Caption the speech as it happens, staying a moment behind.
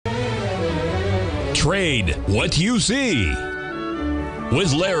Trade what you see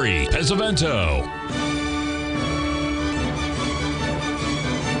with Larry Pesavento.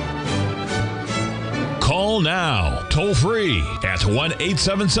 Call now, toll free at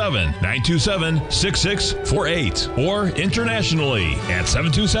 1-877-927-6648 or internationally at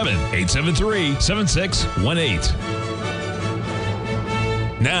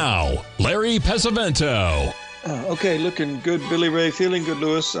 727-873-7618. Now, Larry Pesavento. Okay, looking good, Billy Ray. Feeling good,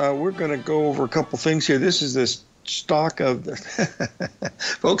 Lewis. We're going to go over a couple things here. This is this stock of,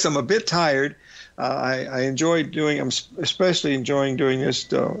 folks, I'm a bit tired. I enjoyed doing, I'm especially enjoying doing this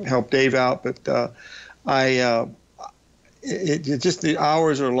to help Dave out, but just the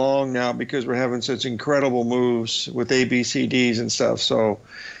hours are long now because we're having such incredible moves with ABCDs and stuff. So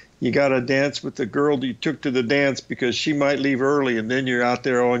you got to dance with the girl you took to the dance because she might leave early and then you're out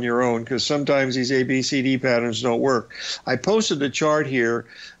there on your own because sometimes these ABCD patterns don't work. I posted a chart here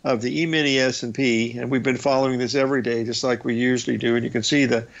of the E-mini S&P, and we've been following this every day just like we usually do. And you can see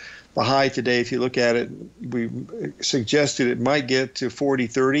the high today, if you look at it, we suggested it might get to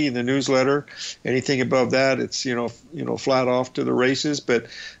 40.30 in the newsletter. Anything above that, it's flat off to the races. But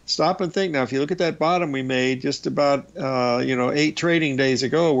stop and think now. If you look at that bottom we made just about 8 trading days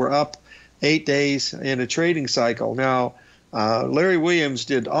ago, we're up 8 days in a trading cycle. Now, Larry Williams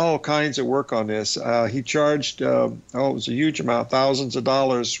did all kinds of work on this. He charged it was a huge amount, thousands of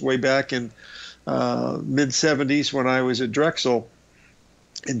dollars way back in mid 70s when I was at Drexel.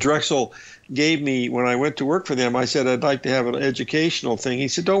 And Drexel gave me, when I went to work for them, I said, I'd like to have an educational thing. He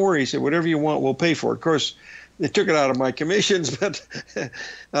said, don't worry. He said, whatever you want, we'll pay for it. Of course, they took it out of my commissions, but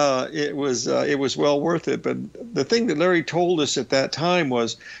it was well worth it. But the thing that Larry told us at that time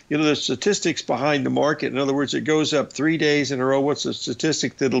was, the statistics behind the market. In other words, it goes up 3 days in a row. What's the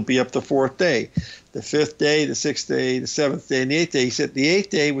statistic that'll be up the 4th day, the 5th day, the 6th day, the 7th day, and the 8th day? He said the 8th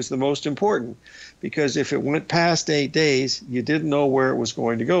day was the most important, because if it went past 8 days, you didn't know where it was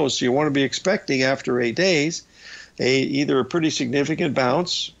going to go. So you want to be expecting after 8 days either a pretty significant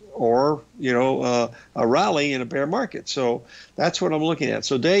bounce or a rally in a bear market. So that's what I'm looking at.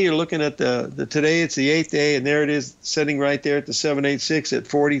 So today you're looking at today it's the 8th day, and there it is sitting right there at the 786 at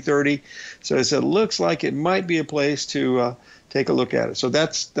 40.30. So I said, looks like it might be a place to take a look at it. So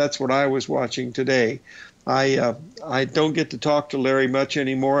that's what I was watching today. I don't get to talk to Larry much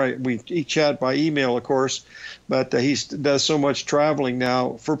anymore. We chat by email, of course, but he does so much traveling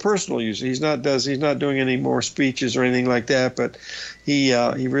now for personal use. He's not doing any more speeches or anything like that. But he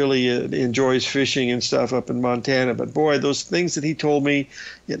really enjoys fishing and stuff up in Montana. But boy, those things that he told me,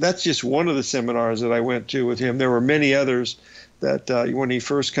 that's just one of the seminars that I went to with him. There were many others that when he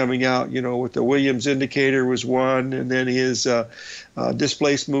first coming out, with the Williams indicator was one, and then his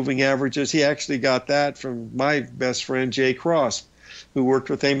displaced moving averages. He actually got that from my best friend, Jay Cross, who worked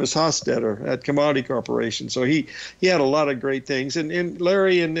with Amos Hofstetter at Commodity Corporation. So he had a lot of great things. And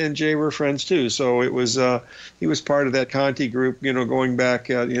Larry and Jay were friends too. So it was he was part of that Conti group, going back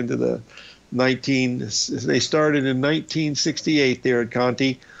into the they started in 1968 there at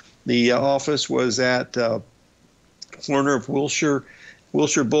Conti. The office was at corner of Wilshire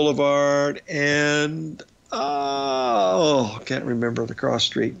Boulevard and can't remember the cross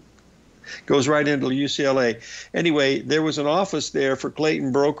street. Goes right into UCLA. Anyway, there was an office there for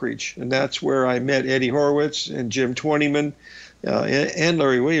Clayton Brokerage, and that's where I met Eddie Horowitz and Jim Twentyman and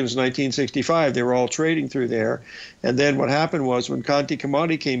Larry Williams in 1965. They were all trading through there. And then what happened was when Conti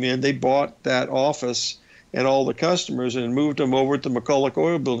Commodity came in, they bought that office and all the customers and moved them over to the McCulloch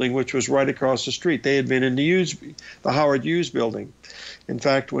Oil Building, which was right across the street. They had been in the Howard Hughes Building. In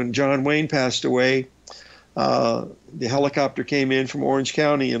fact, when John Wayne passed away, the helicopter came in from Orange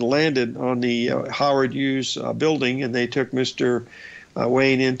County and landed on the Howard Hughes building, and they took Mr.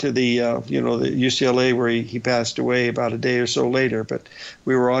 Wayne into the the UCLA where he passed away about a day or so later. But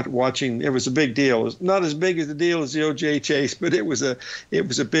we were watching. It was a big deal. It was not as big as the deal as the O.J. Chase, but it was a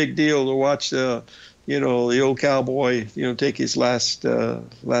big deal to watch the old cowboy, take his last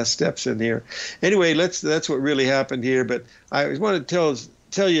steps in here. Anyway, that's what really happened here. But I want to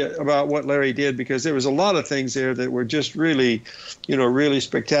tell you about what Larry did, because there was a lot of things there that were just really, really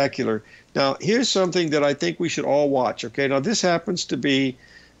spectacular. Now, here's something that I think we should all watch. Okay, now this happens to be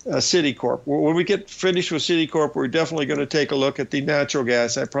Citicorp. When we get finished with Citicorp, we're definitely going to take a look at the natural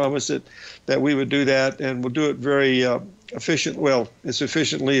gas. I promised that we would do that, and we'll do it very efficient. Well, as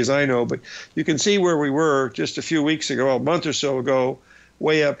efficiently as I know, but you can see where we were just a few weeks ago, a month or so ago,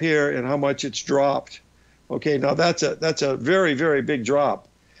 way up here, and how much it's dropped. Okay, now that's a very, very big drop.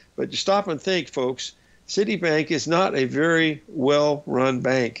 But you stop and think, folks, Citibank is not a very well-run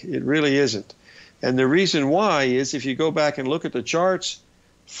bank. It really isn't. And the reason why is if you go back and look at the charts,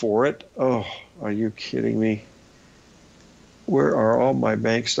 for it. Oh, are you kidding me? Where are all my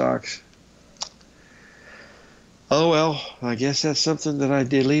bank stocks? Oh, well, I guess that's something that I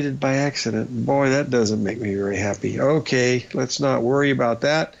deleted by accident. Boy, that doesn't make me very happy. Okay, let's not worry about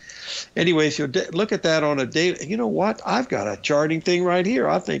that. Anyway, so look at that on a daily. You know what? I've got a charting thing right here.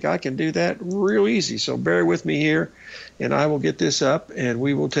 I think I can do that real easy. So bear with me here, and I will get this up, and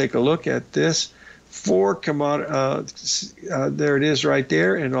we will take a look at this for commodity. There it is right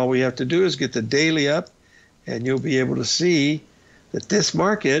there, and all we have to do is get the daily up, and you'll be able to see that this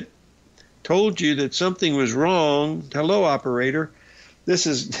market told you that something was wrong. Hello, operator. This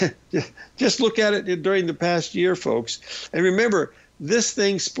is just look at it during the past year, folks. And remember, this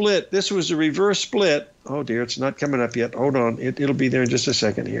thing split. This was a reverse split. Oh, dear, it's not coming up yet. Hold on. It'll be there in just a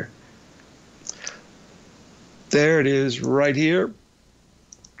second here. There it is right here.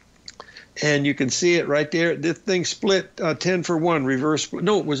 And you can see it right there. This thing split 10 for 1, reverse split.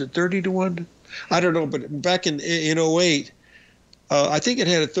 No, was it 30 to 1? I don't know, but back in 08, I think it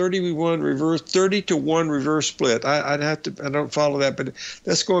had a 30 to 1 reverse split. I don't follow that, but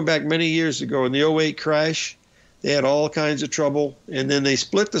that's going back many years ago. In the 08 crash, they had all kinds of trouble, and then they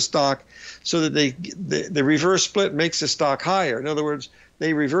split the stock so that the reverse split makes the stock higher. In other words,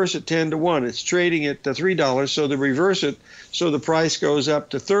 they reverse it 10 to 1. It's trading at $3, so they reverse it so the price goes up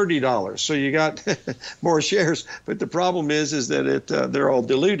to $30. So you got more shares, but the problem is that they're all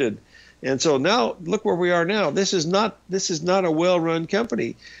diluted. And so now look where we are now. This is not a well-run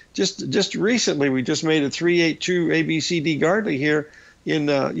company. Just recently, we just made a 382 ABCD Gardley here in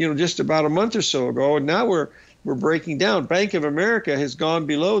just about a month or so ago, and now we're breaking down. Bank of America has gone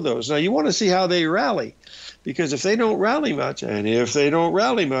below those. Now you want to see how they rally, because if they don't rally much,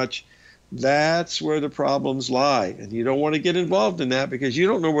 that's where the problems lie. And you don't want to get involved in that because you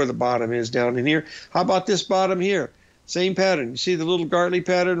don't know where the bottom is down in here. How about this bottom here? Same pattern. You see the little Gartley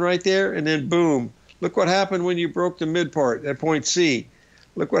pattern right there? And then boom. Look what happened when you broke the mid part at point C.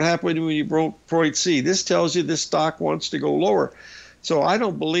 Look what happened when you broke point C. This tells you this stock wants to go lower. So I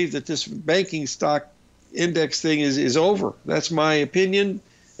don't believe that this banking stock index thing is over. That's my opinion,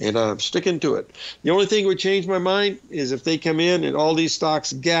 and I'm sticking to it. The only thing that would change my mind is if they come in and all these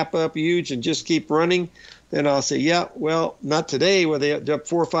stocks gap up huge and just keep running, then I'll say, yeah, well, not today where they jump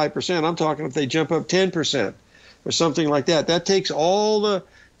 4 or 5%. I'm talking if they jump up 10%. Or something like that. That takes all the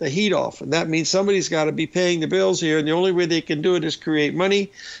heat off, and that means somebody's got to be paying the bills here, and the only way they can do it is create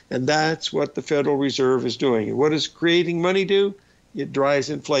money, and that's what the Federal Reserve is doing. And what does creating money do? It drives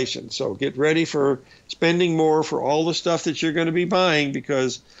inflation. So get ready for spending more for all the stuff that you're going to be buying,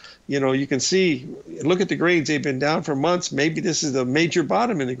 because you can see, look at the grains. They've been down for months. Maybe this is the major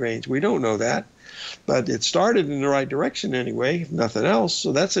bottom in the grains. We don't know that, but it started in the right direction anyway, if nothing else.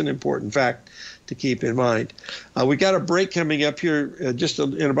 So that's an important fact to keep in mind. We got a break coming up here just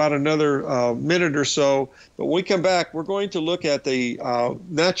in about another minute or so. But when we come back, we're going to look at the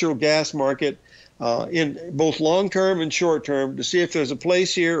natural gas market in both long-term and short-term to see if there's a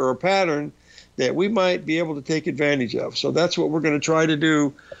place here or a pattern that we might be able to take advantage of. So that's what we're going to try to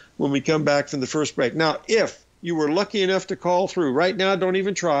do when we come back from the first break. Now, if you were lucky enough to call through, right now don't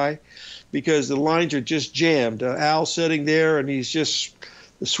even try, because the lines are just jammed. Al's sitting there, and he's just...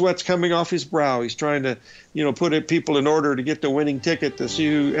 the sweat's coming off his brow. He's trying to, put people in order to get the winning ticket to see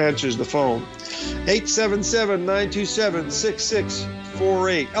who answers the phone.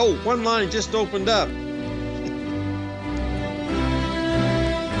 877-927-6648. Oh, one line just opened up.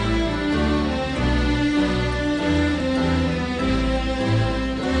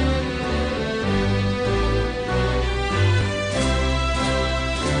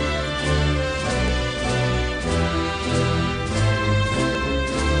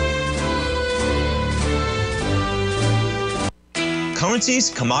 Currencies,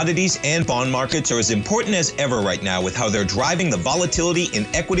 commodities, and bond markets are as important as ever right now with how they're driving the volatility in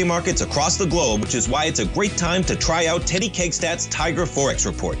equity markets across the globe, which is why it's a great time to try out Teddy Kegstad's Tiger Forex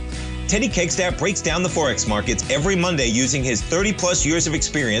Report. Teddy Kegstad breaks down the Forex markets every Monday using his 30-plus years of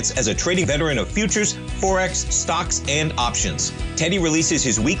experience as a trading veteran of futures, Forex, stocks, and options. Teddy releases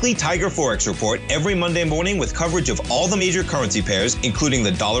his weekly Tiger Forex Report every Monday morning with coverage of all the major currency pairs, including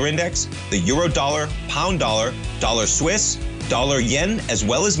the dollar index, the euro dollar, pound dollar, dollar Swiss, dollar yen, as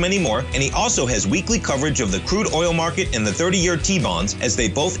well as many more, and he also has weekly coverage of the crude oil market and the 30-year T-bonds, as they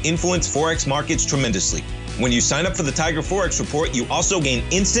both influence Forex markets tremendously. When you sign up for the Tiger Forex Report, you also gain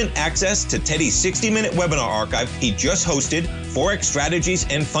instant access to Teddy's 60-minute webinar archive he just hosted, Forex Strategies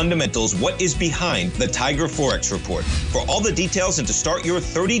and Fundamentals, What is Behind the Tiger Forex Report. For all the details and to start your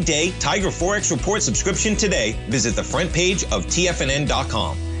 30-day Tiger Forex Report subscription today, visit the front page of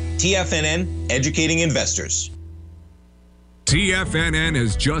TFNN.com. TFNN, educating investors. TFNN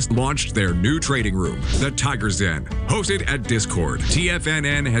has just launched their new trading room, the Tiger's Den. Hosted at Discord,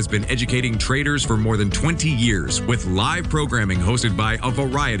 TFNN has been educating traders for more than 20 years with live programming hosted by a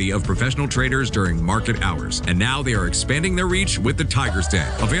variety of professional traders during market hours. And now they are expanding their reach with the Tiger's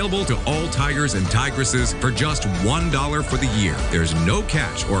Den, available to all tigers and tigresses for just $1 for the year. There's no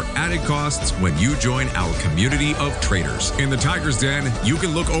catch or added costs when you join our community of traders. In the Tiger's Den, you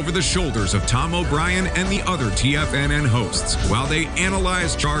can look over the shoulders of Tom O'Brien and the other TFNN hosts while they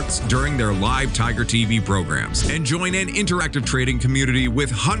analyze charts during their live Tiger TV programs, and join an interactive trading community with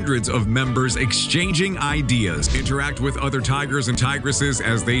hundreds of members exchanging ideas. Interact with other tigers and tigresses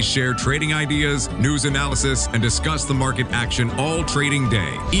as they share trading ideas, news analysis, and discuss the market action all trading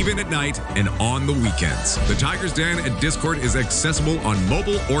day, even at night and on the weekends. The Tiger's Den at Discord is accessible on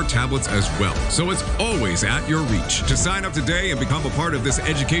mobile or tablets as well, so it's always at your reach. To sign up today and become a part of this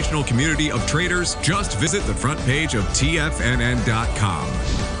educational community of traders, just visit the front page of TFNN.com.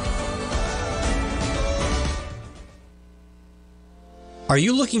 Are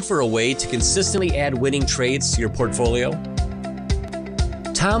you looking for a way to consistently add winning trades to your portfolio?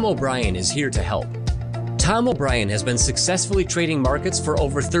 Tom O'Brien is here to help. Tom O'Brien has been successfully trading markets for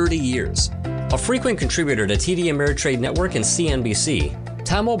over 30 years. A frequent contributor to TD Ameritrade Network and CNBC,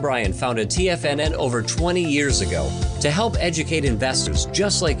 Tom O'Brien founded TFNN over 20 years ago to help educate investors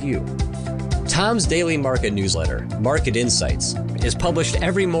just like you. Tom's daily market newsletter, Market Insights, is published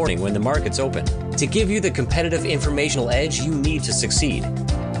every morning when the markets open to give you the competitive informational edge you need to succeed.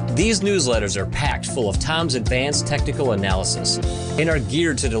 These newsletters are packed full of Tom's advanced technical analysis and are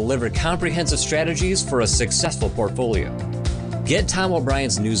geared to deliver comprehensive strategies for a successful portfolio. Get Tom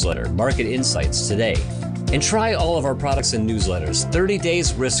O'Brien's newsletter, Market Insights, today and try all of our products and newsletters 30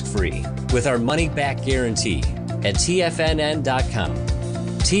 days risk-free with our money-back guarantee at TFNN.com.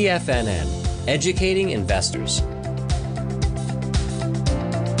 TFNN. Educating investors.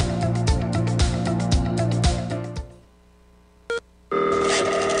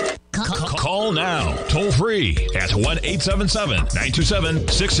 Call now, toll free at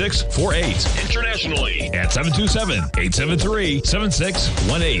 1-877-927-6648. Internationally at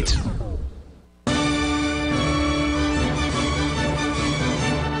 727-873-7618.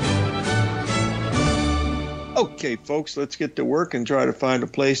 Okay, folks, let's get to work and try to find a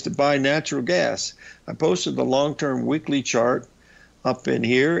place to buy natural gas. I posted the long-term weekly chart up in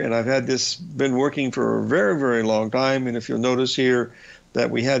here, and I've had this been working for a very, very long time. And if you'll notice here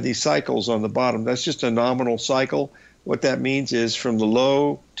that we had these cycles on the bottom, that's just a nominal cycle. What that means is from the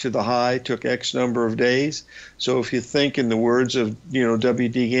low to the high took X number of days. So if you think in the words of,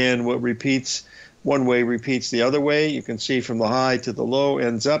 W.D. Gann, what repeats one way repeats the other way, you can see from the high to the low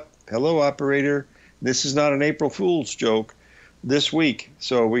ends up. Hello, operator. This is not an April Fool's joke this week.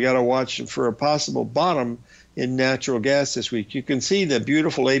 So we got to watch for a possible bottom in natural gas this week. You can see the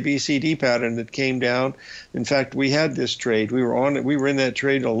beautiful ABCD pattern that came down. In fact, we had this trade. We were on it. We were in that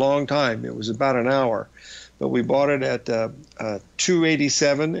trade a long time. It was about an hour. But we bought it at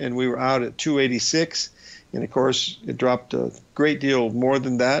 287 and we were out at 286. And of course, it dropped a great deal more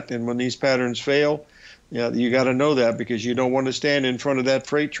than that. And when these patterns fail, you got to know that, because you don't want to stand in front of that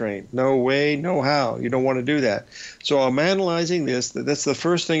freight train. No way, no how. You don't want to do that. So I'm analyzing this. That's the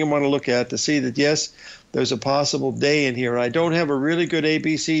first thing I want to look at to see that, yes, there's a possible day in here. I don't have a really good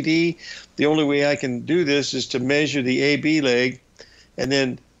ABCD. The only way I can do this is to measure the AB leg and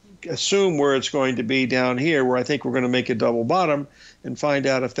then assume where it's going to be down here, where I think we're going to make a double bottom, and find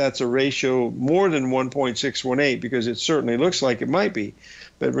out if that's a ratio more than 1.618, because it certainly looks like it might be.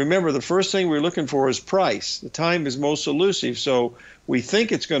 But remember, the first thing we're looking for is price. The time is most elusive, so we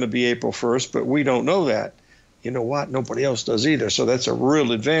think it's going to be April 1st, but we don't know that. You know what? Nobody else does either, so that's a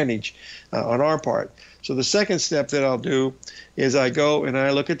real advantage on our part. So the second step that I'll do is I go and I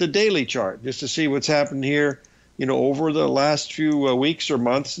look at the daily chart just to see what's happened here, over the last few weeks or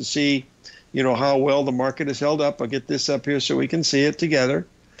months, to see, how well the market has held up. I'll get this up here so we can see it together.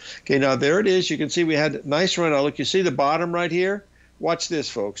 Okay, now there it is. You can see we had a nice run. Now look, you see the bottom right here? Watch this,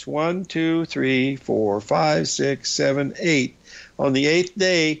 folks. 1, 2, 3, 4, 5, 6, 7, 8. On the 8th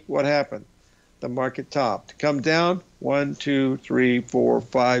day, what happened? The market topped. Come down, 1, 2, 3, 4,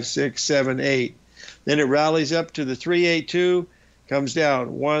 5, 6, 7, 8. Then it rallies up to the 382, comes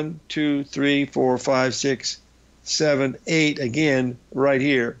down, 1, 2, 3, 4, 5, 6, 7, 8 again right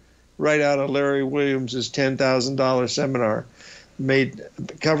here, right out of Larry Williams's $10,000 seminar.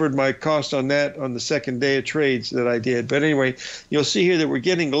 Covered my cost on that on the second day of trades that I did. But anyway, you'll see here that we're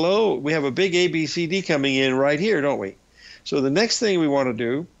getting low. We have a big ABCD coming in right here, don't we? So the next thing we want to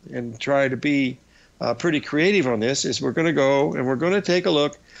do, and try to be pretty creative on this, is we're going to go and we're going to take a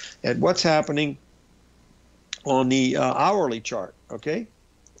look at what's happening on the hourly chart, okay?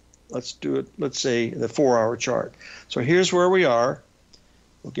 Let's do it, let's say the 4-hour chart. So here's where we are.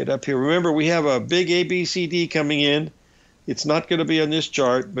 We'll get up here. Remember, we have a big ABCD coming in. It's not going to be on this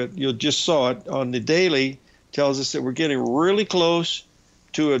chart, but you just saw it on the daily. Tells us that we're getting really close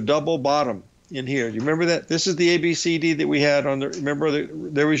to a double bottom in here. Do you remember that? This is the ABCD that we had on the, remember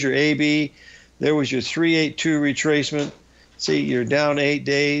there was your AB, there was your 382 retracement. See, you're down 8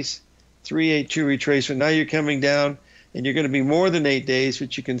 days, 382 retracement. Now you're coming down, and you're going to be more than 8 days.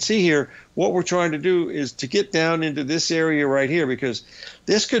 But you can see here, what we're trying to do is to get down into this area right here, because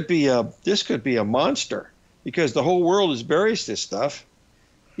this could be a monster, because the whole world has bearish this stuff.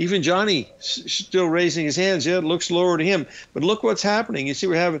 Even Johnny still raising his hands. Yeah, it looks lower to him. But look what's happening. You see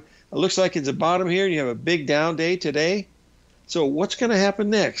we're having, it looks like it's a bottom here, and you have a big down day today. So what's going to happen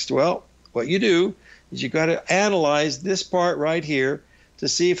next? Well, what you do is you got to analyze this part right here to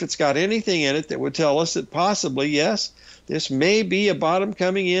see if it's got anything in it that would tell us that possibly, yes, this may be a bottom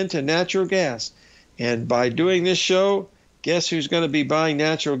coming into natural gas. And by doing this show, guess who's going to be buying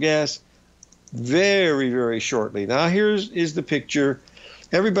natural gas very, very shortly? Now, is the picture.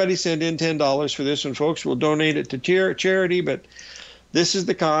 Everybody send in $10 for this one, folks. We'll donate it to charity, but this is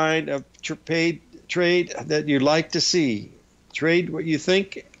the kind of paid trade that you'd like to see. Trade what you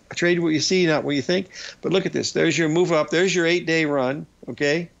think, trade what you see, not what you think. But look at this. There's your move up. There's your 8-day run,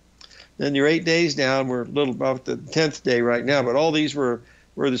 okay? Then you're 8 days down. We're a little about the 10th day right now, but all these were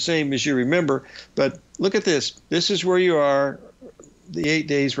the same as you remember. But look at this. This is where you are. The 8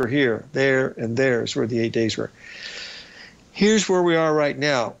 days were here, there, and there is where the 8 days were. Here's where we are right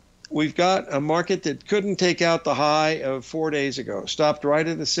now. We've got a market that couldn't take out the high of 4 days ago, stopped right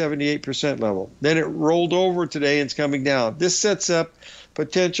at the 78% level. Then it rolled over today and it's coming down. This sets up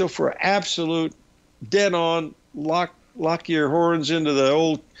potential for absolute dead-on, lock your horns into the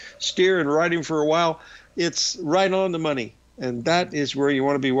old steer and ride him for a while. It's right on the money, and that is where you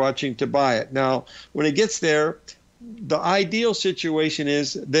want to be watching to buy it. Now, when it gets there, the ideal situation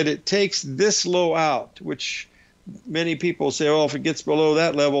is that it takes this low out, which many people say, oh, if it gets below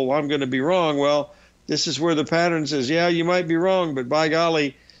that level, I'm going to be wrong. Well, this is where the pattern says, yeah, you might be wrong, but by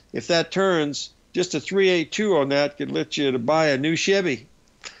golly, if that turns, just a 382 on that could let you to buy a new Chevy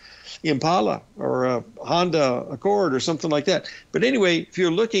Impala or a Honda Accord or something like that. But anyway, if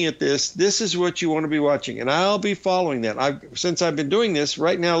you're looking at this is what you want to be watching, and I'll be following that. Since I've been doing this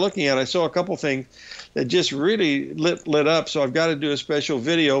right now, looking at it, I saw a couple things that just really lit up, so I've got to do a special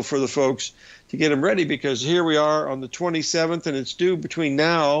video for the folks to get them ready, because here we are on the 27th, and it's due between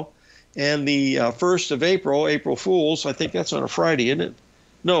now and the 1st of April, April Fool's. I think that's on a Friday, isn't it?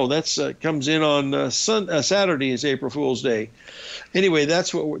 No, that's comes in on Saturday is April Fool's Day. Anyway,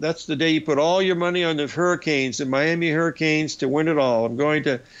 that's the day you put all your money on the Hurricanes, the Miami Hurricanes, to win it all. I'm going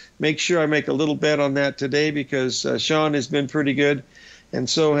to make sure I make a little bet on that today, because Sean has been pretty good, and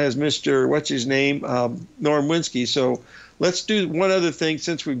so has Mr. what's his name, Norm Winsky. So let's do one other thing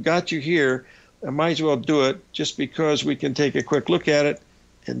since we've got you here. I might as well do it just because we can take a quick look at it,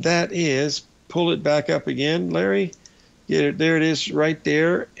 and that is pull it back up again, Larry. Get it, there it is right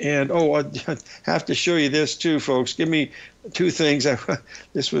there. And oh, I have to show you this too, folks. Give me two things.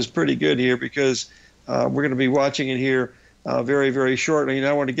 This was pretty good here, because we're going to be watching it here very, very shortly. And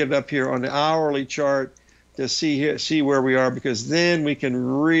I want to get it up here on the hourly chart to see where we are, because then we can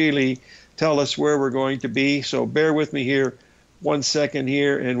really tell us where we're going to be. So bear with me here 1 second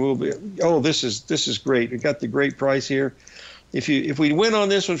here, and we'll be. Oh, this is great. We got the great price here. If we win on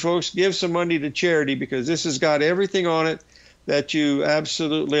this one, folks, give some money to charity, because this has got everything on it that you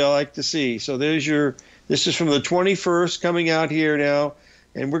absolutely like to see. So this is from the 21st coming out here now,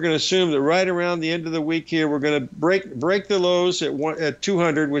 and we're going to assume that right around the end of the week here, we're going to break the lows at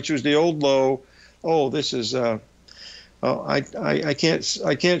 200, which was the old low. Oh, this is I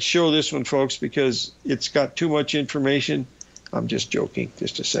can't show this one, folks, because it's got too much information. I'm just joking.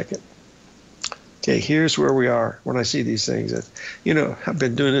 Just a second. Okay, here's where we are when I see these things. I've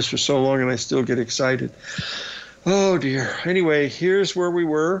been doing this for so long, and I still get excited. Oh, dear. Anyway, here's where we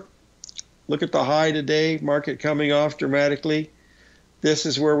were. Look at the high today, market coming off dramatically. This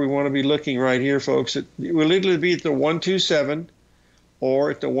is where we want to be looking right here, folks. It will either be at the 127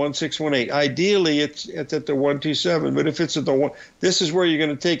 or at the 1618. Ideally, it's at the 127, but if it's at the one, this is where you're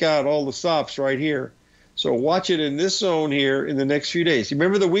going to take out all the stops right here. So watch it in this zone here in the next few days. You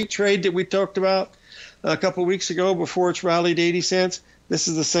remember the wheat trade that we talked about a couple of weeks ago before it's rallied 80 cents? This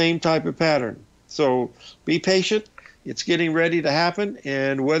is the same type of pattern. So be patient. It's getting ready to happen,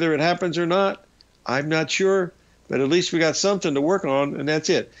 and whether it happens or not, I'm not sure, but at least we got something to work on, and that's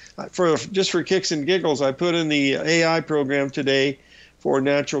it. Just for kicks and giggles, I put in the AI program today for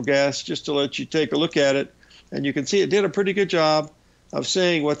natural gas just to let you take a look at it. And you can see it did a pretty good job of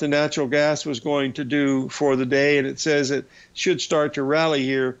saying what the natural gas was going to do for the day, and it says it should start to rally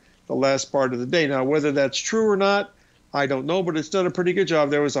here the last part of the day. Now, whether that's true or not, I don't know, but it's done a pretty good job.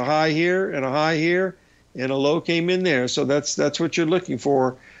 There was a high here and a high here, and a low came in there. So that's what you're looking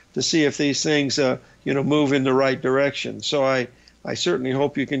for to see if these things, move in the right direction. So I certainly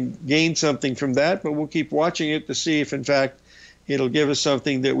hope you can gain something from that, but we'll keep watching it to see if, in fact, it'll give us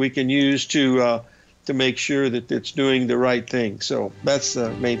something that we can use to make sure that it's doing the right thing. So that's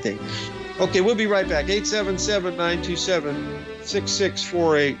the main thing. Okay, we'll be right back.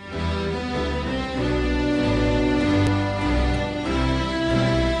 877-927-6648.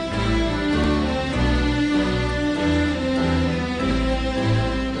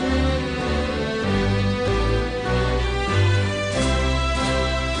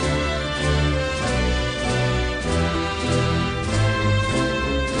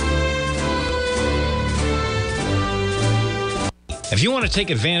 If you want to take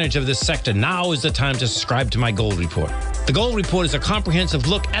advantage of this sector, now is the time to subscribe to my Gold Report. The Gold Report is a comprehensive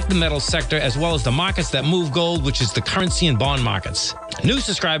look at the metal sector as well as the markets that move gold, which is the currency and bond markets. New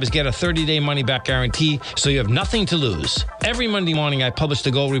subscribers get a 30-day money-back guarantee, so you have nothing to lose. Every Monday morning, I publish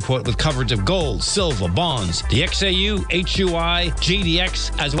the Gold Report with coverage of gold, silver, bonds, the XAU, HUI,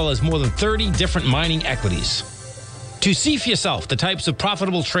 GDX, as well as more than 30 different mining equities. To see for yourself the types of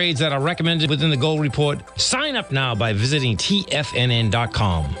profitable trades that are recommended within the Gold Report, sign up now by visiting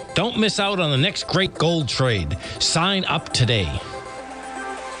TFNN.com. Don't miss out on the next great gold trade. Sign up today.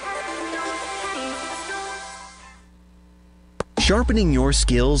 Sharpening your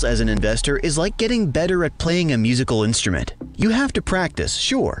skills as an investor is like getting better at playing a musical instrument. You have to practice,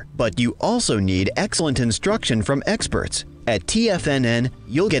 sure, but you also need excellent instruction from experts. At TFNN,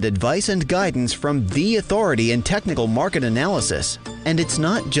 you'll get advice and guidance from the authority in technical market analysis. And it's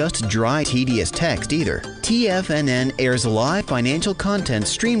not just dry, tedious text either. TFNN airs live financial content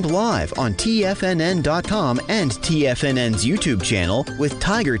streamed live on TFNN.com and TFNN's YouTube channel with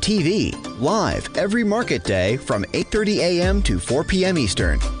Tiger TV, live every market day from 8:30 a.m. to 4 p.m.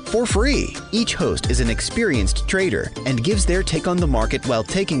 Eastern. For free. Each host is an experienced trader and gives their take on the market while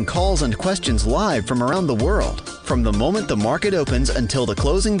taking calls and questions live from around the world. From the moment the market opens until the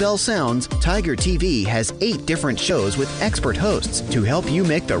closing bell sounds, Tiger TV has 8 different shows with expert hosts to help you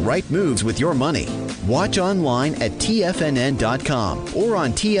make the right moves with your money. Watch online at TFNN.com or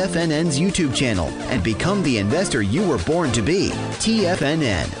on TFNN's YouTube channel and become the investor you were born to be.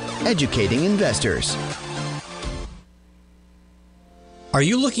 TFNN, educating investors. Are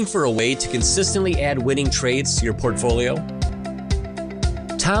you looking for a way to consistently add winning trades to your portfolio?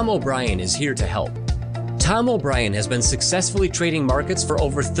 Tom O'Brien is here to help. Tom O'Brien has been successfully trading markets for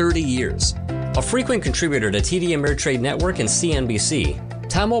over 30 years. A frequent contributor to TD Ameritrade Network and CNBC,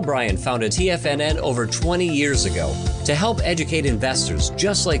 Tom O'Brien founded TFNN over 20 years ago to help educate investors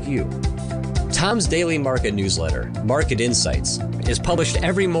just like you. Tom's daily market newsletter, Market Insights, is published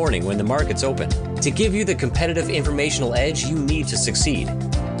every morning when the markets open to give you the competitive informational edge you need to succeed.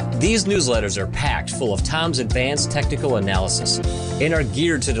 These newsletters are packed full of Tom's advanced technical analysis and are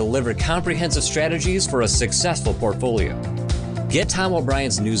geared to deliver comprehensive strategies for a successful portfolio. Get Tom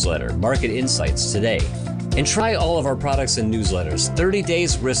O'Brien's newsletter, Market Insights, today and try all of our products and newsletters 30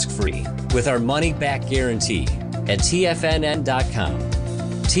 days risk-free with our money-back guarantee at TFNN.com.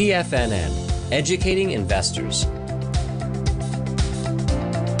 TFNN, educating investors.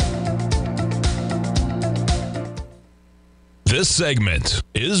 This segment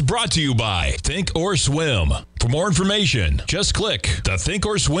is brought to you by Thinkorswim. For more information, just click the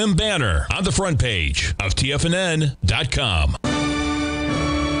Thinkorswim banner on the front page of TFNN.com.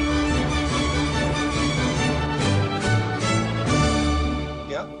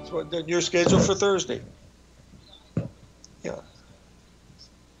 Yeah, that's what your schedule for Thursday. Yeah.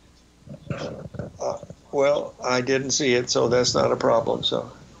 Well, I didn't see it, so that's not a problem.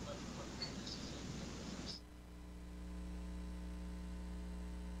 So.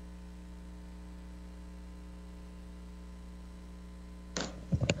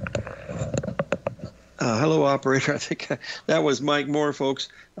 Hello, operator. I think that was Mike Moore, folks.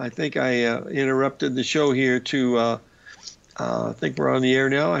 I think I interrupted the show here to, I think we're on the air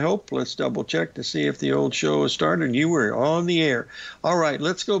now, I hope. Let's double check to see if the old show has started. You were on the air. All right,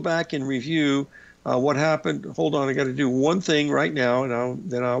 let's go back and review what happened. Hold on, I got to do one thing right now, and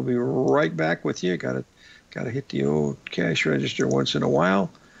then I'll be right back with you. Got to hit the old cash register once in a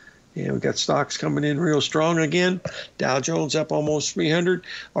while. And we've got stocks coming in real strong again. Dow Jones up almost 300.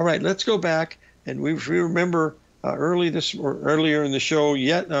 All right, let's go back. And if we remember earlier in the show,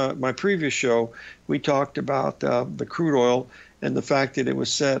 my previous show, we talked about the crude oil and the fact that it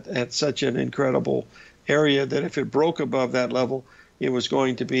was set at such an incredible area that if it broke above that level, it was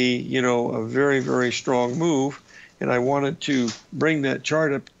going to be, you know, a very, very strong move. And I wanted to bring that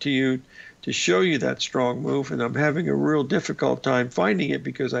chart up to you to show you that strong move. And I'm having a real difficult time finding it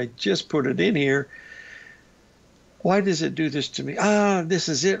because I just put it in here. Why does it do this to me? This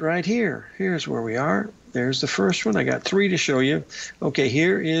is it right here. Here's where we are. There's the first one. I got 3 to show you. Okay,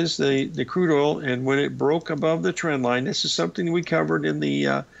 here is the crude oil, and when it broke above the trend line, this is something we covered in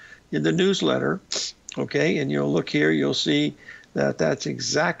the newsletter. Okay, and you'll look here, you'll see that that's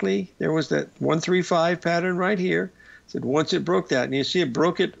exactly, there was that 135 pattern right here. Said once it broke that, and you see it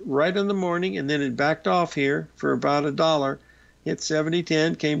broke it right in the morning, and then it backed off here for about $1, hit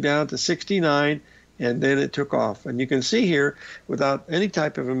 70.10, came down to 69, and then it took off. And you can see here, without any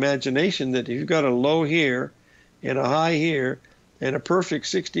type of imagination, that if you've got a low here and a high here and a perfect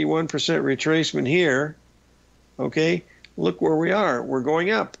 61% retracement here, okay, look where we are. We're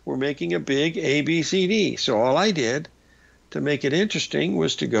going up. We're making a big ABCD. So all I did to make it interesting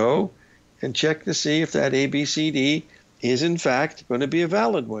was to go and check to see if that ABCD is in fact going to be a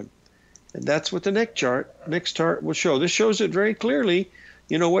valid one. And that's what the next chart will show. This shows it very clearly.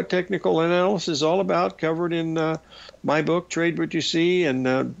 You know what technical analysis is all about, covered in my book, Trade What You See,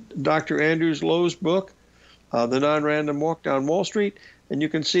 and Dr. Andrew Lowe's book, The Non-Random Walk Down Wall Street. And you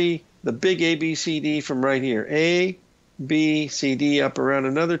can see the big ABCD from right here. A, B, C, D, up around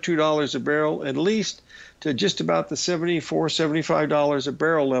another $2 a barrel, at least to just about the $74, $75 a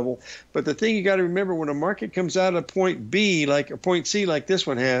barrel level. But the thing you got to remember, when a market comes out of point B, like a point C, like this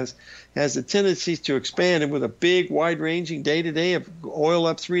one has a tendency to expand, and with a big, wide-ranging day-to-day of oil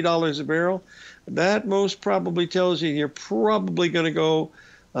up $3 a barrel, that most probably tells you you're probably going to go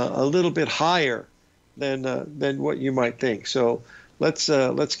a little bit higher than what you might think. So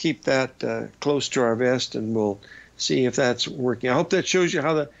let's keep that close to our vest, and we'll see if that's working. I hope that shows you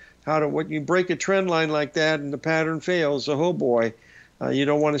when you break a trend line like that and the pattern fails, oh boy, you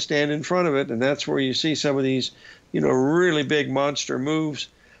don't want to stand in front of it. And that's where you see some of these, you know, really big monster moves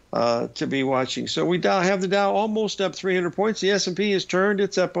to be watching. So we have the Dow almost up 300 points. The S&P is turned.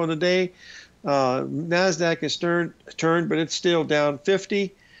 It's up on the day. NASDAQ is turned, but it's still down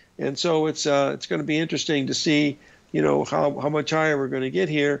 50. And so it's going to be interesting to see, you know, how much higher we're going to get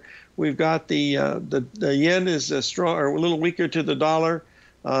here. We've got the yen is strong, or a little weaker to the dollar.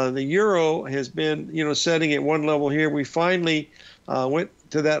 The euro has been, you know, setting at one level here. We finally went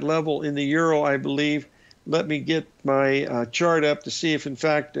to that level in the euro, I believe. Let me get my chart up to see if, in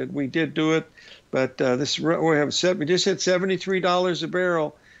fact, that we did do it. But we just hit $73 a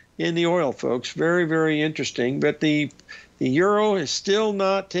barrel in the oil, folks. Very, very interesting. But the euro is still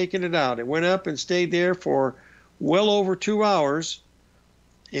not taking it out. It went up and stayed there for well over 2 hours.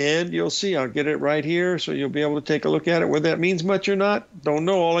 And you'll see, I'll get it right here, so you'll be able to take a look at it. Whether that means much or not, don't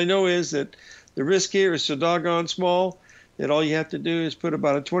know. All I know is that the risk here is so doggone small that all you have to do is put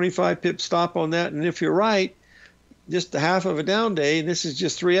about a 25 pip stop on that. And if you're right, just the half of a down day, and this is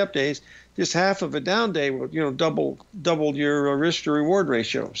just 3 up days, just half of a down day will, you know, double your risk to reward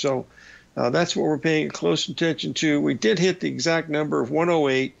ratio. So that's what we're paying close attention to. We did hit the exact number of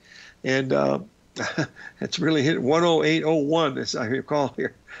 108, and it's really hit 108.01, as I recall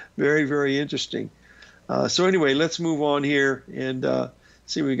here. Very, very interesting. So anyway, let's move on here and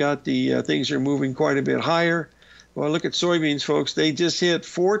see. We got the things are moving quite a bit higher. Well, look at soybeans, folks. They just hit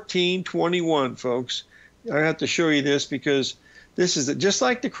 14.21, folks. I have to show you this because this is just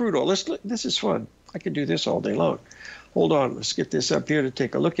like the crude oil. Let's look. This is fun. I could do this all day long. Hold on. Let's get this up here to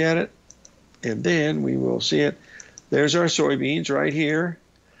take a look at it, and then we will see it. There's our soybeans right here.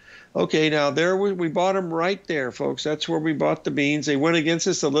 Okay, now we bought them right there, folks. That's where we bought the beans. They went against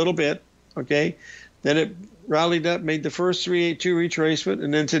us a little bit, okay? Then it rallied up, made the first 382 retracement,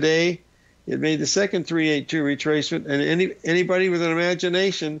 and then today it made the second 382 retracement. And anybody with an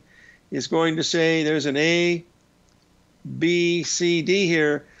imagination is going to say there's an A, B, C, D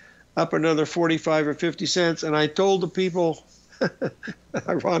here, up another 45 or 50 cents. And I told the people,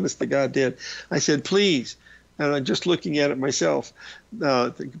 I honest to God did, I said, please, and I'm just looking at it myself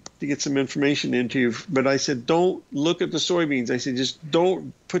to get some information into you. But I said, don't look at the soybeans. I said, just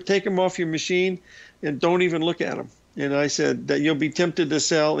take them off your machine and don't even look at them. And I said that you'll be tempted to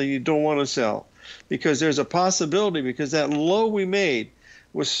sell and you don't want to sell because there's a possibility, because that low we made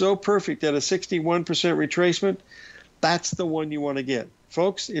was so perfect at a 61% retracement. That's the one you want to get.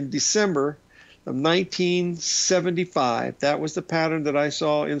 Folks, in December of 1975, that was the pattern that I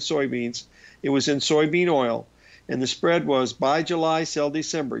saw in soybeans. It was in soybean oil, and the spread was buy July, sell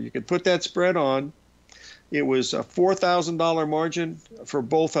December. You could put that spread on. It was a $4,000 margin for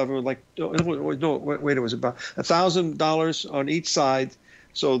both of them. It was about $1,000 on each side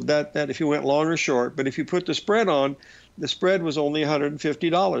So that if you went long or short, but if you put the spread on, the spread was only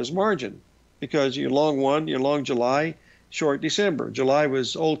 $150 margin, because you long one, you long July, short December. July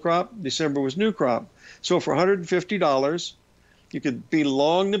was old crop, December was new crop. So for $150, you could be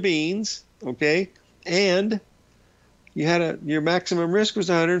long the beans, okay, and you had your maximum risk was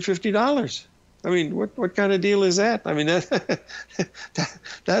 $150. I mean, what kind of deal is that? I mean,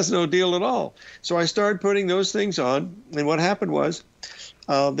 that's no deal at all. So I started putting those things on, and what happened was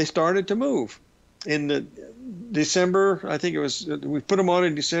they started to move. In December, I think it was, we put them on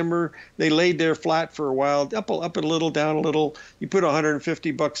in December. They laid there flat for a while, up a little, down a little. You put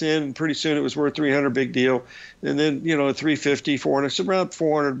 $150 in, and pretty soon it was worth $300, big deal. And then, $350, $400, so around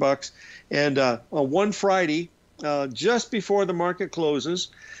 $400. And on one Friday, just before the market closes,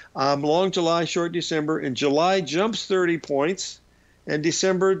 long July, short December, and July jumps 30 points, and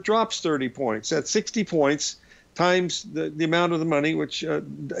December drops 30 points. That's 60 points times the amount of the money, which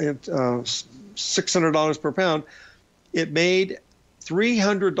 $600 per pound. It made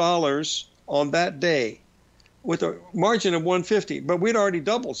 $300 on that day with a margin of 150, but we'd already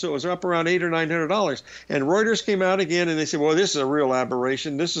doubled, so it was up around $800 or $900. And Reuters came out again, and they said, well, this is a real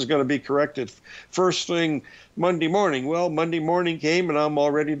aberration. This is going to be corrected first thing Monday morning. Well, Monday morning came, and I'm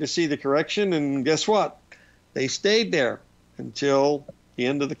all ready to see the correction, and guess what? They stayed there until the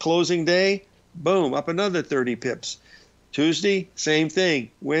end of the closing day. Boom, up another 30 pips. Tuesday, same thing.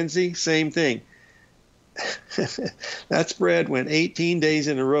 Wednesday, same thing. That spread went 18 days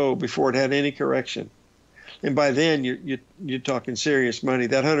in a row before it had any correction. And by then, you're talking serious money.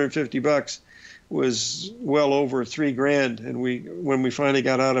 That $150 was well over $3,000, and when we finally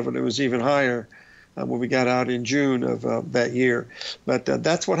got out of it, it was even higher when we got out in June of that year. But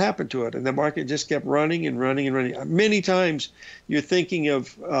that's what happened to it, and the market just kept running and running and running. Many times, you're thinking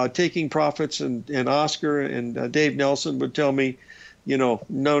of taking profits, and Oscar and Dave Nelson would tell me,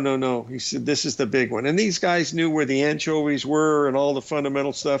 no. He said, this is the big one. And these guys knew where the anchovies were and all the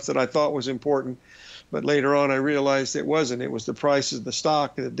fundamental stuff that I thought was important. But later on, I realized it wasn't. It was the price of the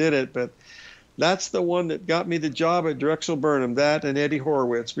stock that did it. But that's the one that got me the job at Drexel Burnham, that and Eddie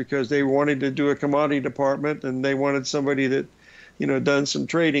Horowitz, because they wanted to do a commodity department, and they wanted somebody that, done some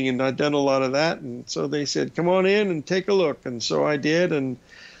trading, and I'd done a lot of that. And so they said, come on in and take a look. And so I did. And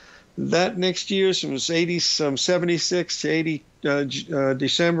that next year, from 76 to 80,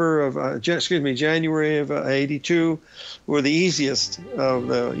 January of 82 were the easiest of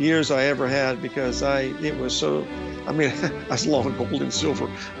the years I ever had, because I was long gold and silver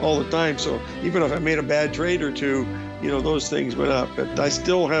all the time. So even if I made a bad trade or two, those things went up. But I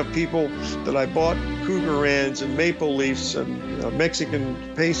still have people that I bought Cougar Rands and Maple Leafs and Mexican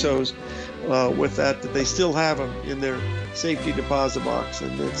pesos with that they still have them in their safety deposit box,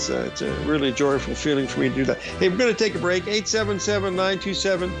 and it's a really joyful feeling for me to do that. Hey, we're going to take a break.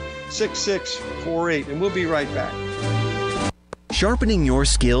 877-927-6648, and we'll be right back. Sharpening your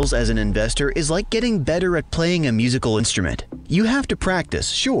skills as an investor is like getting better at playing a musical instrument. You have to practice,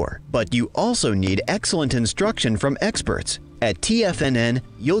 sure, but you also need excellent instruction from experts. At TFNN,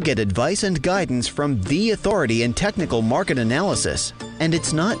 you'll get advice and guidance from the authority in technical market analysis. And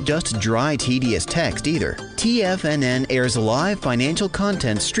it's not just dry, tedious text either. TFNN airs live financial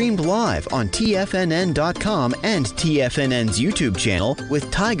content streamed live on TFNN.com and TFNN's YouTube channel with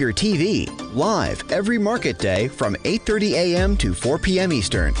Tiger TV, live every market day from 8:30 a.m. to 4 p.m.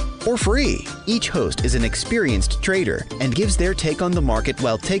 Eastern, for free. Each host is an experienced trader and gives their take on the market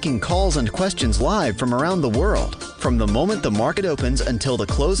while taking calls and questions live from around the world. From the moment the market opens until the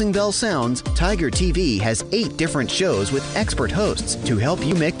closing bell sounds, Tiger TV has 8 different shows with expert hosts to help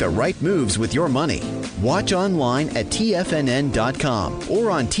you make the right moves with your money. Watch online at TFNN.com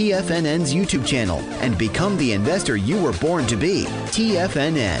or on TFNN's YouTube channel and become the investor you were born to be.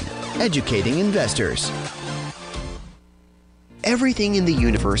 TFNN, educating investors. Everything in the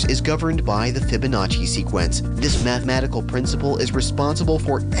universe is governed by the Fibonacci sequence. This mathematical principle is responsible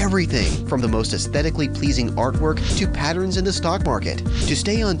for everything from the most aesthetically pleasing artwork to patterns in the stock market. To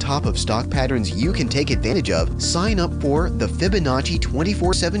stay on top of stock patterns you can take advantage of, sign up for the Fibonacci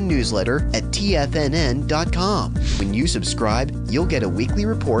 24/7 newsletter at TFNN.com. When you subscribe, you'll get a weekly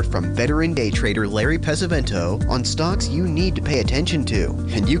report from veteran day trader Larry Pesavento on stocks you need to pay attention to.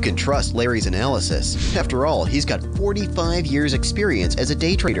 And you can trust Larry's analysis. After all, he's got 45 years experience as a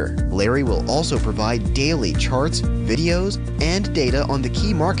day trader. Larry will also provide daily charts, videos, and data on the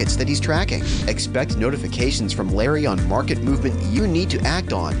key markets that he's tracking. Expect notifications from Larry on market movement you need to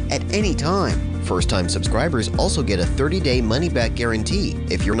act on at any time. First-time subscribers also get a 30-day money-back guarantee.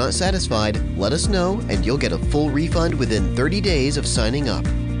 If you're not satisfied, let us know and you'll get a full refund within 30 days of signing up.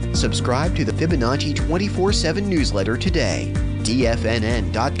 Subscribe to the Fibonacci 24/7 newsletter today.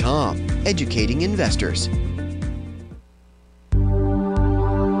 TFNN.com, educating investors.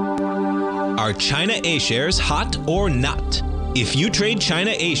 Are China A-shares hot or not? If you trade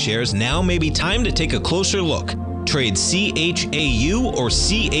China A-shares, now may be time to take a closer look. Trade CHAU or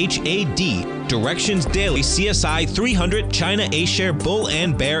CHAD, Directions Daily CSI 300 China A-share Bull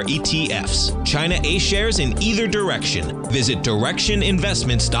and Bear ETFs. China A-shares in either direction. Visit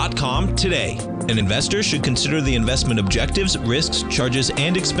directioninvestments.com today. An investor should consider the investment objectives, risks, charges,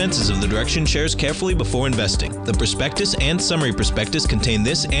 and expenses of the Direction shares carefully before investing. The prospectus and summary prospectus contain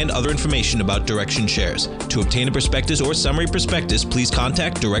this and other information about Direction shares. To obtain a prospectus or summary prospectus, please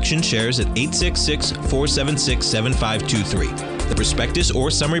contact Direction shares at 866-476-7523. The prospectus or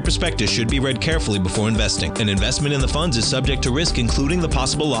summary prospectus should be read carefully before investing. An investment in the funds is subject to risk, including the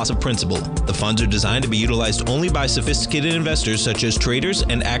possible loss of principal. The funds are designed to be utilized only by sophisticated investors such as traders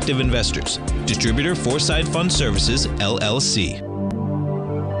and active investors. Distributor Foreside Fund Services, LLC.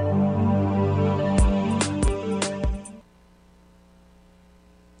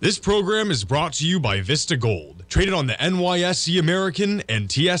 This program is brought to you by Vista Gold, traded on the NYSE American and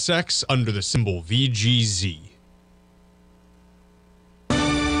TSX under the symbol VGZ.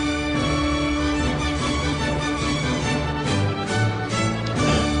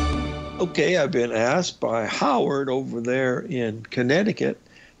 Okay, I've been asked by Howard over there in Connecticut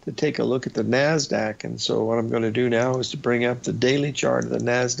to take a look at the NASDAQ. And so what I'm going to do now is to bring up the daily chart of the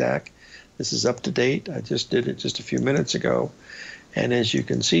NASDAQ. This is up to date. I just did it just a few minutes ago. And as you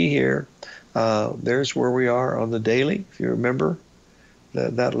can see here, there's where we are on the daily, if you remember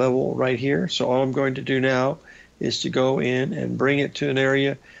that level right here. So all I'm going to do now is to go in and bring it to an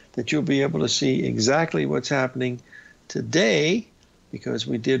area that you'll be able to see exactly what's happening today, because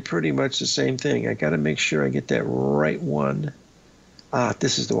we did pretty much the same thing. I got to make sure I get that right one.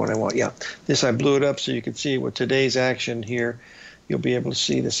 This is the one I want. Yeah, this I blew it up so you can see what today's action here. You'll be able to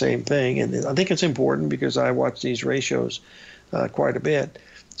see the same thing. And I think it's important because I watch these ratios quite a bit.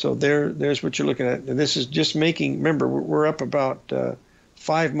 So there's what you're looking at. And this is just making, remember, we're up about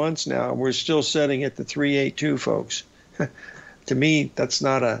 5 months now. And we're still setting at the 382, folks. To me, that's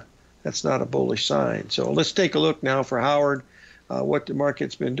not a bullish sign. So let's take a look now for Howard, what the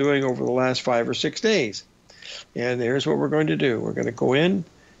market's been doing over the last 5 or 6 days. And here's what we're going to do. We're going to go in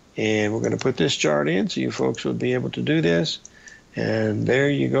and we're going to put this chart in so you folks will be able to do this. And there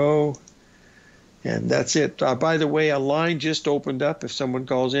you go. And that's it. By the way, a line just opened up if someone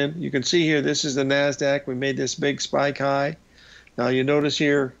calls in. You can see here, this is the NASDAQ. We made this big spike high. Now you notice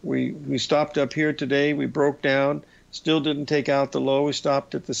here, we stopped up here today. We broke down, still didn't take out the low. We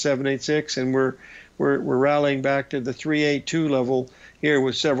stopped at the 786, and we're rallying back to the 382 level here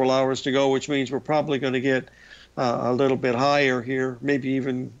with several hours to go, which means we're probably going to get a little bit higher here, maybe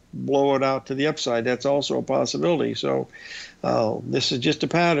even blow it out to the upside. That's also a possibility. So this is just a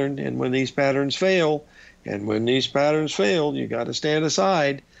pattern, and when these patterns fail, you got to stand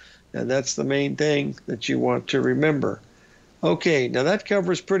aside, and that's the main thing that you want to remember. Okay, now that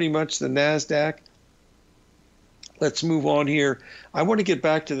covers pretty much the NASDAQ. Let's move on here. I want to get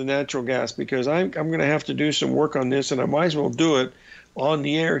back to the natural gas because I'm going to have to do some work on this, and I might as well do it on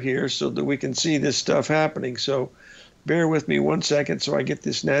the air here so that we can see this stuff happening. So bear with me 1 second so I get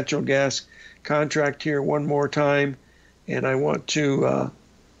this natural gas contract here one more time, and I want to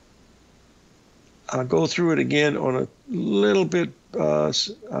go through it again on a little bit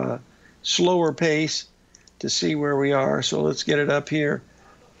slower pace to see where we are. So let's get it up here.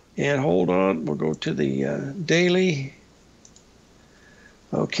 And hold on, we'll go to the daily.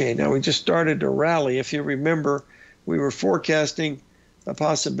 Okay, now we just started to rally. If you remember, we were forecasting a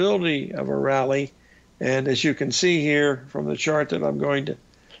possibility of a rally. And as you can see here from the chart that I'm going to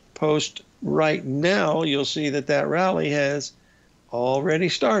post right now, you'll see that that rally has already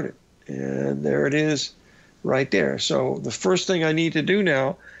started. And there it is right there. So the first thing I need to do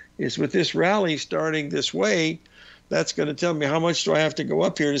now is, with this rally starting this way, that's going to tell me how much do I have to go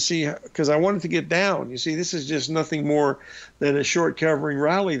up here to see, because I want it to get down. You see, this is just nothing more than a short covering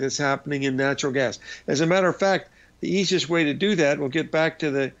rally that's happening in natural gas. As a matter of fact, the easiest way to do that, we'll get back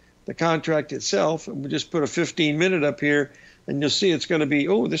to the contract itself, and we'll just put a 15-minute up here, and you'll see it's going to be,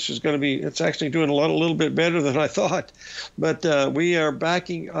 it's actually doing a little bit better than I thought. But we are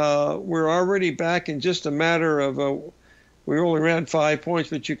backing, we're already back in just a matter of, we only ran 5 points,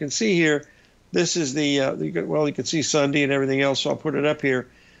 but you can see here, this is you can see Sunday and everything else, so I'll put it up here,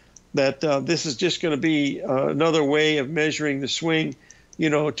 that this is just going to be another way of measuring the swing,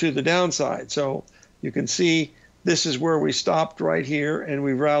 to the downside. So you can see this is where we stopped right here, and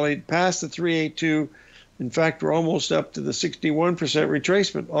we rallied past the 382. In fact, we're almost up to the 61%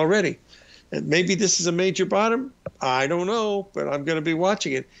 retracement already. And maybe this is a major bottom. I don't know, but I'm going to be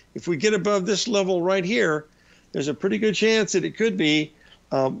watching it. If we get above this level right here, there's a pretty good chance that it could be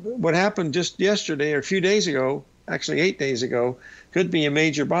what happened just yesterday or a few days ago, actually 8 days ago, could be a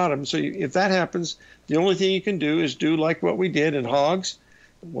major bottom. So if that happens, the only thing you can do is do like what we did in hogs,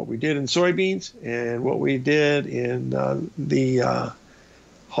 what we did in soybeans, and what we did in the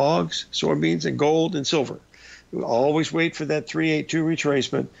hogs, soybeans, and gold and silver. We'll always wait for that 382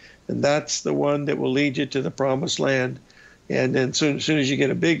 retracement, and that's the one that will lead you to the promised land. And then as soon as you get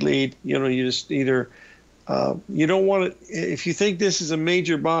a big lead, you just either you don't want it. If you think this is a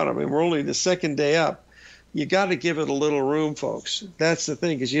major bottom and we're only the second day up, you got to give it a little room, folks. That's the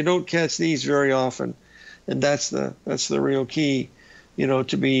thing, because you don't catch these very often, and that's the real key,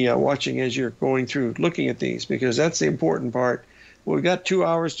 to be watching as you're going through looking at these, because that's the important part. Well, we've got 2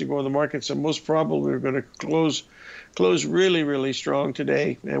 hours to go in the market, so most probably we're going to close really, really strong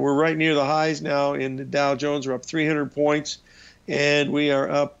today. And we're right near the highs now in the Dow Jones. We're up 300 points, and we are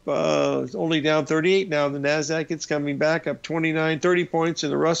up only down 38 now. The NASDAQ, it's coming back up 29, 30 points in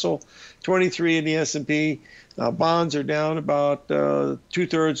the Russell, 23 in the S&P. Bonds are down about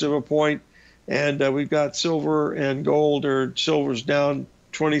 2/3 of a point, and we've got silver and gold, or silver's down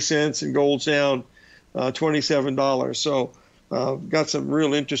 20 cents and gold's down $27. So got some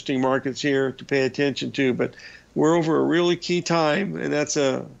real interesting markets here to pay attention to, but we're over a really key time, and that's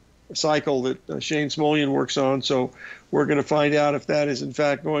a cycle that Shane Smolian works on. So we're going to find out if that is in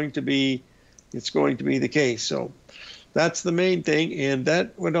fact going to be the case. So that's the main thing. And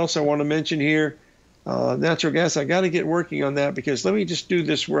what else I want to mention here, natural gas, I got to get working on that, because let me just do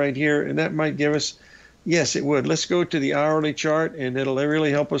this right here, and that might give us, yes, it would. Let's go to the hourly chart, and it'll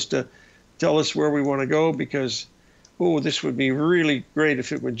really help us to tell us where we want to go, because this would be really great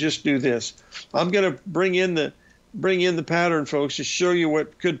if it would just do this. I'm going to bring in the pattern, folks, to show you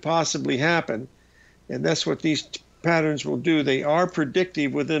what could possibly happen. And that's what these patterns will do. They are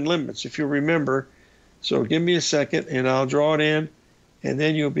predictive within limits, if you remember. So give me a second, and I'll draw it in, and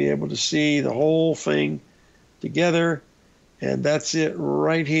then you'll be able to see the whole thing together. And that's it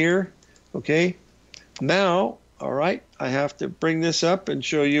right here. Okay. Now, all right, I have to bring this up and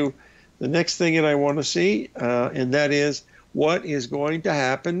show you the next thing that I want to see, and that is what is going to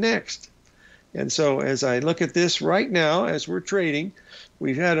happen next. And so as I look at this right now, as we're trading,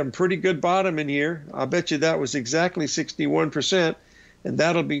 we've had a pretty good bottom in here. I'll bet you that was exactly 61%, and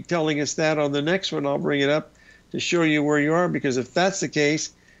that'll be telling us that on the next one. I'll bring it up to show you where you are, because if that's the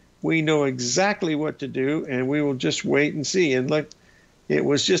case, we know exactly what to do, and we will just wait and see. And look, it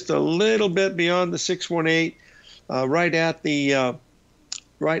was just a little bit beyond the 618, right at the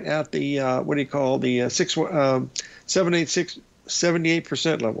what do you call the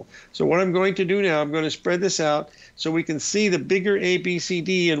 78% level. So what I'm going to do now, I'm going to spread this out so we can see the bigger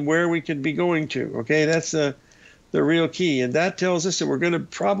ABCD and where we could be going to. Okay, that's the real key, and that tells us that we're going to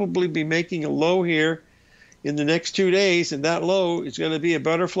probably be making a low here in the next 2 days, and that low is going to be a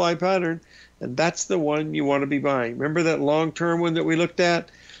butterfly pattern, and that's the one you want to be buying. Remember that long-term one that we looked at?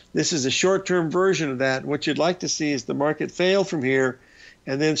 This is a short-term version of that. What you'd like to see is the market fail from here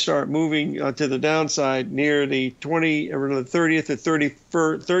and then start moving to the downside near the 20th or the 30th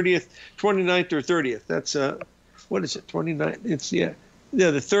or 29th or 30th. That's what is it? 29th? It's the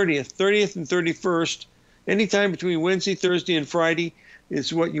 30th and 31st. Anytime between Wednesday, Thursday, and Friday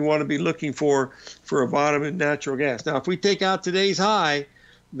is what you want to be looking for a bottom in natural gas. Now, if we take out today's high,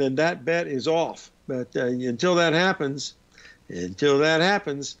 then that bet is off. But until that happens,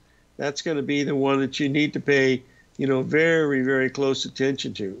 that's going to be the one that you need to pay very, very close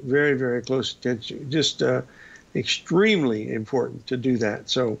attention to. Very, very close attention. Just extremely important to do that.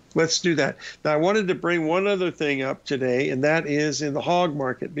 So let's do that. Now, I wanted to bring one other thing up today, and that is in the hog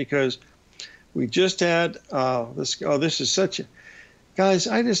market, because we just had this. Oh, this is such a... Guys,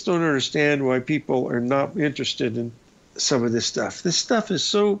 I just don't understand why people are not interested in some of this stuff. This stuff is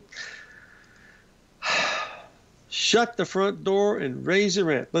so... Shut the front door and raise the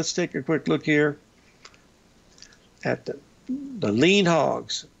rent. Let's take a quick look here at the lean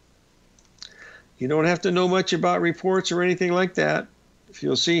hogs. You don't have to know much about reports or anything like that. If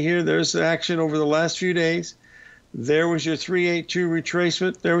you'll see here, there's the action over the last few days. There was your 382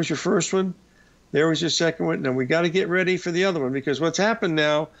 retracement. There was your first one. There was your second one. Now we got to get ready for the other one, because what's happened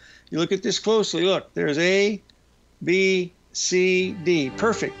now, you look at this closely. Look, there's A, B, C, D.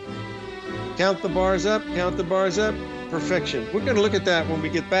 Perfect. Count the bars up, perfection. We're going to look at that when we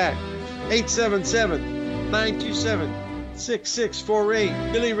get back.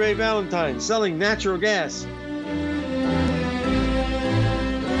 877-927-6648. Billy Ray Valentine, selling natural gas.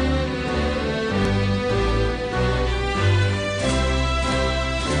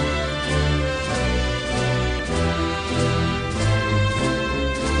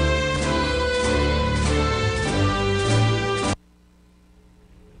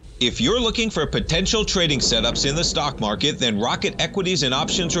 If you're looking for potential trading setups in the stock market, then Rocket Equities and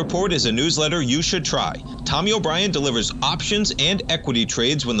Options Report is a newsletter you should try. Tommy O'Brien delivers options and equity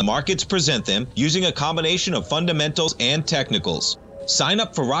trades when the markets present them, using a combination of fundamentals and technicals. Sign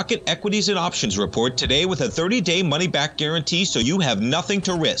up for Rocket Equities and Options Report today with a 30-day money-back guarantee, so you have nothing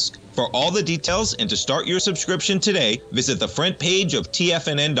to risk. For all the details and to start your subscription today, visit the front page of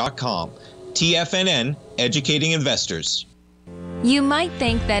TFNN.com. TFNN, educating investors. You might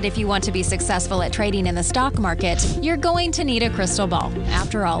think that if you want to be successful at trading in the stock market, you're going to need a crystal ball.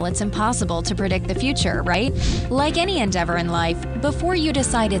 After all, it's impossible to predict the future, right? Like any endeavor in life, before you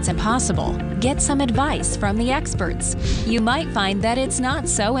decide it's impossible, get some advice from the experts. You might find that it's not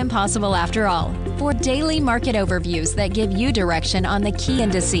so impossible after all. For daily market overviews that give you direction on the key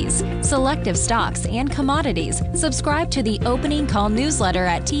indices, selective stocks, and commodities, subscribe to the Opening Call newsletter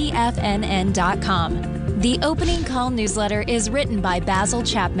at TFNN.com. The Opening Call newsletter is written by Basil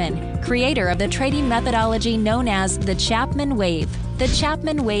Chapman, creator of the trading methodology known as the Chapman Wave. The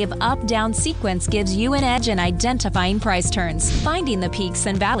Chapman Wave up-down sequence gives you an edge in identifying price turns, finding the peaks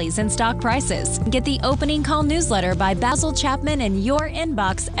and valleys in stock prices. Get the Opening Call newsletter by Basil Chapman in your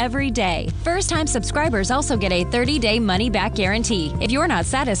inbox every day. First-time subscribers also get a 30-day money-back guarantee. If you're not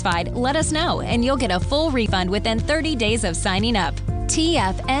satisfied, let us know, and you'll get a full refund within 30 days of signing up.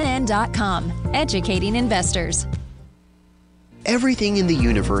 TFNN.com, educating investors. Everything in the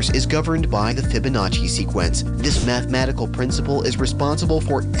universe is governed by the Fibonacci sequence. This mathematical principle is responsible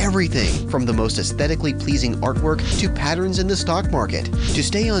for everything from the most aesthetically pleasing artwork to patterns in the stock market. To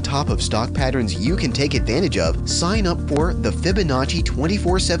stay on top of stock patterns you can take advantage of, sign up for the Fibonacci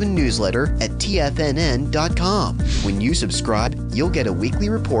 24/7 newsletter at TFNN.com. When you subscribe, you'll get a weekly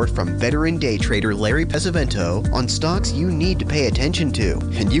report from veteran day trader Larry Pesavento on stocks you need to pay attention to.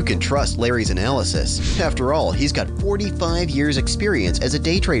 And you can trust Larry's analysis. After all, he's got 45 years experience as a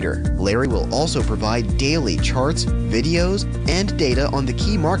day trader. Larry will also provide daily charts, videos, and data on the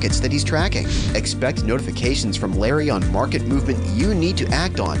key markets that he's tracking. Expect notifications from Larry on market movement you need to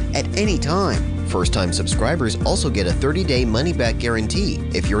act on at any time. First-time subscribers also get a 30-day money-back guarantee.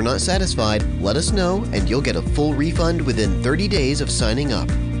 If you're not satisfied, let us know and you'll get a full refund within 30 days of signing up.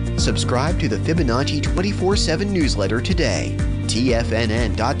 Subscribe to the Fibonacci 24/7 newsletter today.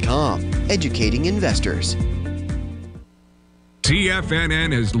 TFNN.com, educating investors.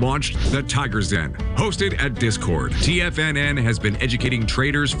 TFNN has launched the Tiger's Den, hosted at Discord. TFNN has been educating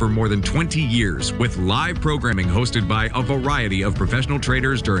traders for more than 20 years, with live programming hosted by a variety of professional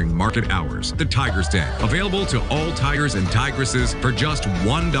traders during market hours. The Tiger's Den, available to all tigers and tigresses for just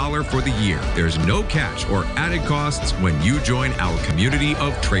 $1 for the year. There's no catch or added costs when you join our community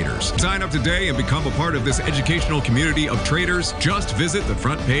of traders. Sign up today and become a part of this educational community of traders. Just visit the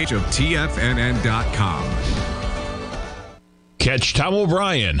front page of TFNN.com. Catch Tom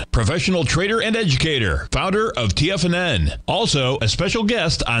O'Brien, professional trader and educator, founder of TFNN. Also, a special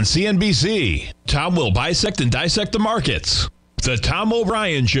guest on CNBC. Tom will bisect and dissect the markets. The Tom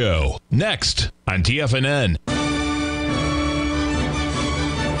O'Brien Show, next on TFNN.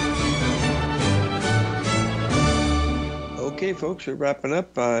 Okay, folks, we're wrapping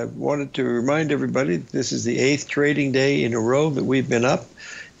up. I wanted to remind everybody this is the 8th trading day in a row that we've been up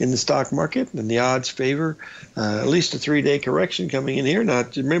in the stock market, and the odds favor at least a 3-day correction coming in here. Now,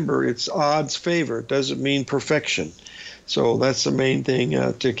 remember, it's odds favor. It doesn't mean perfection. So that's the main thing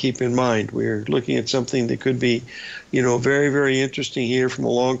to keep in mind. We're looking at something that could be, very, very interesting here from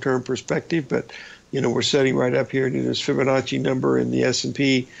a long-term perspective. But, we're setting right up here to this Fibonacci number in the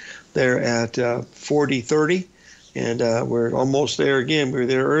S&P there at 4030. And we're almost there again. We were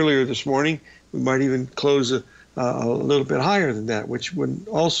there earlier this morning. We might even close a little bit higher than that, which would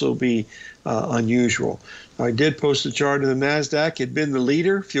also be unusual. I did post a chart of the NASDAQ. It had been the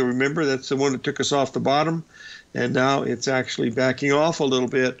leader. If you'll remember, that's the one that took us off the bottom. And now it's actually backing off a little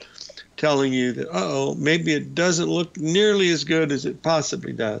bit, telling you that, maybe it doesn't look nearly as good as it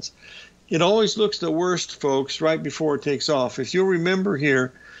possibly does. It always looks the worst, folks, right before it takes off. If you'll remember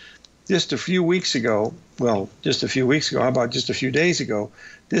here, just a few weeks ago, how about just a few days ago,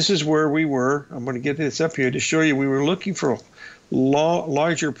 this is where we were. I'm going to get this up here to show you we were looking for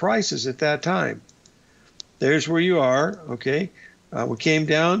larger prices at that time. There's where you are, okay? We came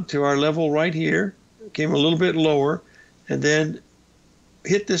down to our level right here, came a little bit lower, and then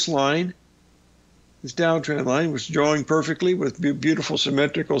hit this line. This downtrend line was drawing perfectly with beautiful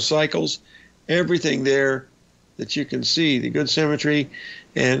symmetrical cycles, everything there that you can see, the good symmetry,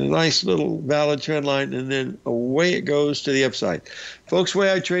 and a nice little valid trend line, and then away it goes to the upside. Folks, the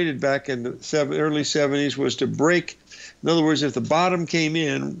way I traded back in the early 70s was to break. In other words, if the bottom came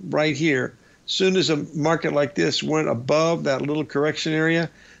in right here, as soon as a market like this went above that little correction area,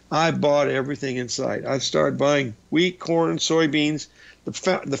 I bought everything in sight. I started buying wheat, corn, soybeans.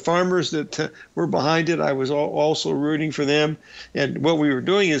 The farmers that were behind it, I was also rooting for them. And what we were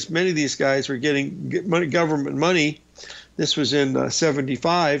doing is many of these guys were getting government money. This was in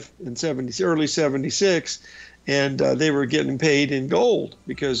 75 and early 76. And they were getting paid in gold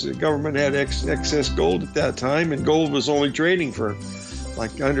because the government had excess gold at that time, and gold was only trading for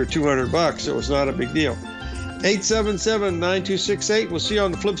like under $200, so it was not a big deal. 877-9268. We'll see you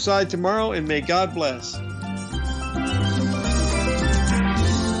on the flip side tomorrow, and may God bless.